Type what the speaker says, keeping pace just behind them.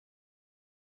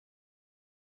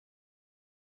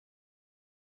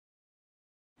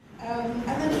And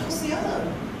then, of course, the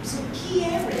other sort of key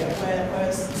area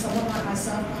where someone like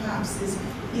myself perhaps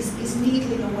is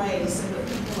needling away so that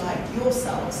people like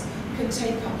yourselves can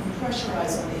take up and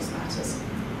pressurise on these matters.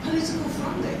 Political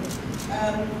funding.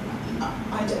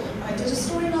 I did a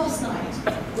story last night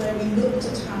where we looked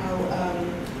at how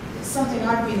something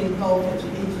I've been involved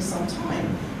in for some time,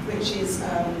 which is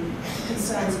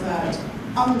concerns about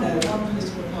UMNO, one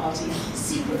political party,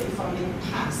 secretly funding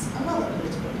PAS, another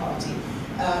political party.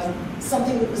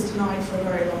 Something that was denied for a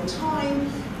very long time.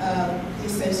 The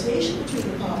association between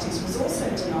the parties was also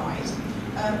denied.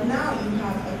 Now you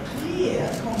have a clear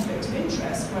conflict of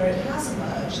interest where it has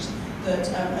emerged that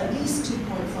at least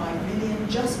 2.5 million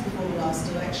just before the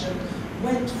last election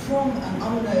went from an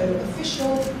UMNO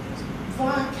official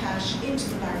via cash into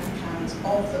the bank account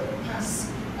of the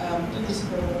PAS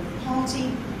political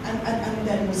party and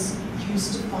then was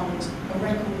used to fund a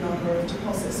record number of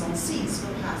deposits on seats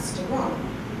for PAS to run,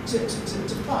 to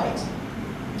fight.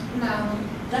 Now,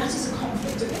 that is a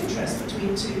conflict of interest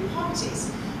between two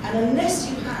parties, and unless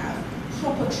you have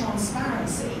proper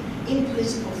transparency in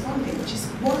political funding, which is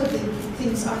one of the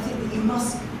things I think that you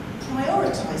must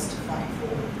prioritise to fight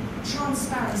for,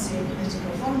 transparency in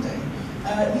political funding,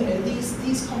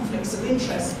 these conflicts of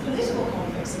interest, political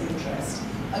conflicts of interest,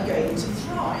 are going to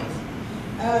thrive.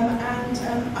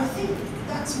 I think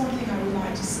that's one thing I would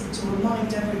like to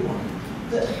remind everyone,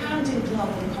 that hand in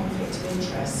glove with conflict of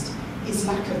interest is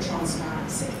lack of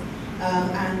transparency.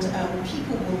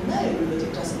 People will know that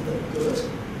it doesn't look good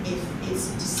if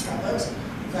it's discovered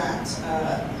that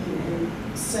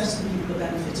certain people are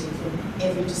benefiting from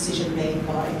every decision made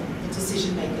by the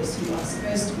decision makers who are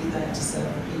supposed to be there to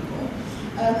serve the people.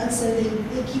 And so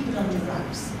they keep it under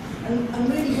wraps. And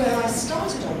really where I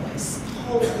started on this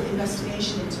whole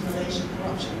investigation into Malaysian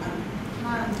corruption and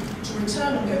plan to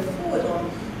return and go forward on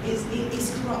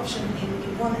is corruption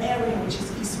in one area, which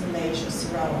is East Malaysia,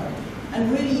 Sarawak.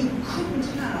 And really you couldn't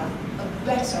have a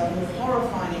better, more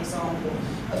horrifying example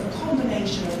of a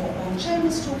combination of what Wong Chen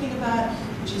was talking about,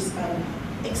 which is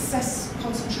excess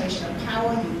concentration of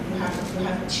power. You had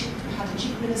a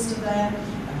chief minister there.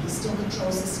 He still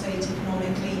controls the state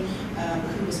economically,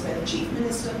 who was the chief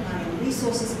minister, planning and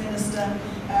resources minister,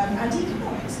 and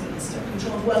economics minister,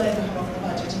 controlled well over half the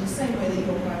budget in the same way that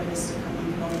your prime minister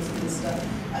and economics minister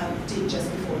did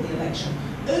just before the election.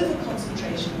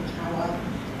 Over-concentration of power,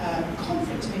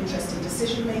 conflict of interest in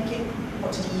decision making.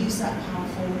 What did he use that power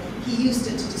for? He used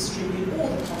it to distribute all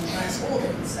the contracts, all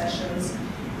the concessions,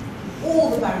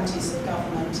 all the bounties of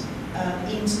government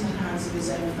into the hands of his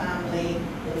own family,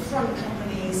 or front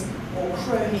companies, or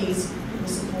cronies who were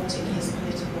supporting his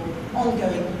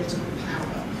ongoing political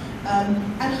power.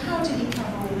 And how did he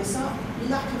cover all this up?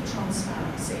 Lack of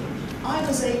transparency. I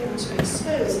was able to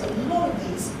expose a lot of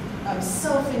these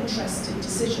self-interested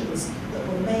decisions that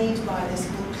were made by this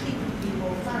little clique of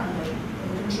people, family,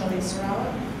 who were controlling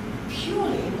Sarawak,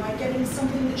 purely by getting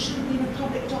something that should have been a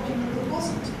public document that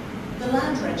wasn't. The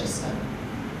land register.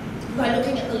 By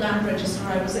looking at the land register,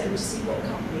 I was able to see what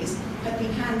companies had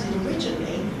been handed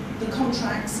originally the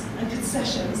contracts and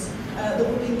concessions that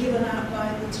were being given out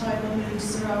by the Taiwan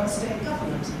Sarawak state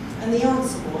government. And the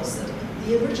answer was that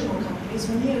the original companies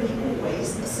were nearly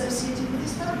always associated with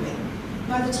his family.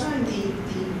 By the time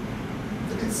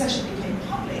the concession became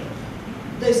public,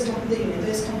 those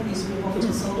companies would have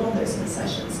often sold on those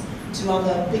concessions to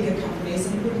other bigger companies,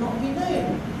 and it would not be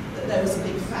known that there was a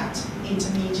big fat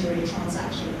intermediary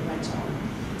transaction that went on.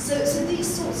 So these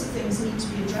sorts of things need to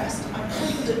be addressed. I'm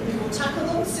confident we will tackle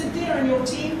them, Cynthia and your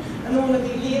team, and all of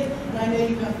you here. And I know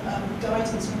you have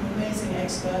guidance from amazing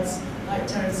experts like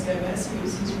Terence Gomez,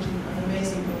 who's written an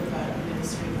amazing book about the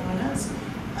Ministry of Finance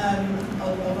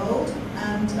of old.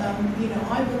 And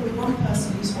I will be one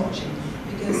person who's watching,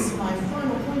 because my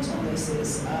final point on this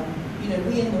is,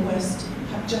 we in the West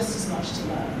have just as much to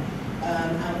learn.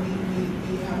 And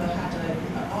we have had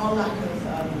our lack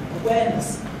of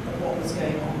awareness of what was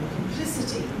going on, the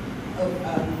complicity of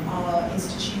our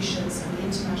institutions and the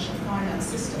international finance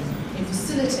system in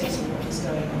facilitating what was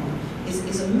going on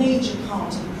is a major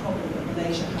part of the problem that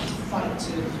Malaysia had to fight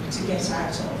to get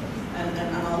out of.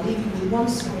 And I'll leave you with one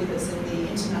story that's in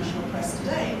the international press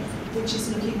today, which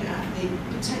is looking at the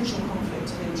potential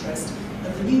conflict of interest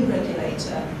of the new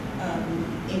regulator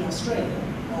in Australia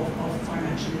of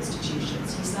financial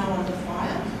institutions. He's now under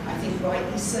fire, I think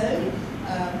rightly so,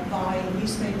 by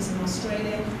newspapers in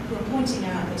Australia who are pointing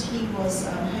out that he was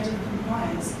head of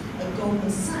compliance at Goldman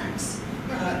Sachs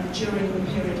during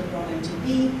the period of Ron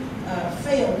MTB,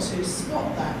 failed to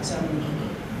spot that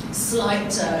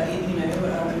slight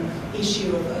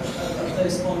issue of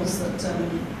those bonds that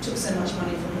took so much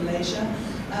money from Malaysia.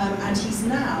 And he's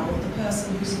now the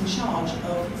person who's in charge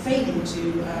of failing to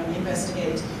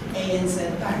investigate ANZ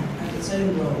Bank and its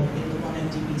own role in the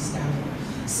 1MDB scandal.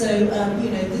 So,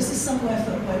 this is somewhere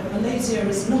where Malaysia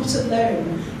is not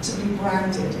alone to be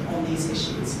branded on these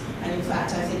issues. And in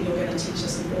fact, I think you're going to teach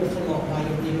us an awful lot by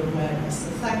your new awareness.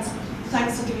 So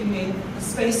thanks for giving me a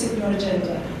space in your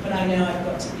agenda, but I know I've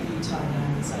got to give you time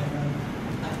now, so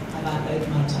I've outlaid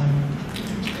my time.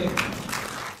 Thank you.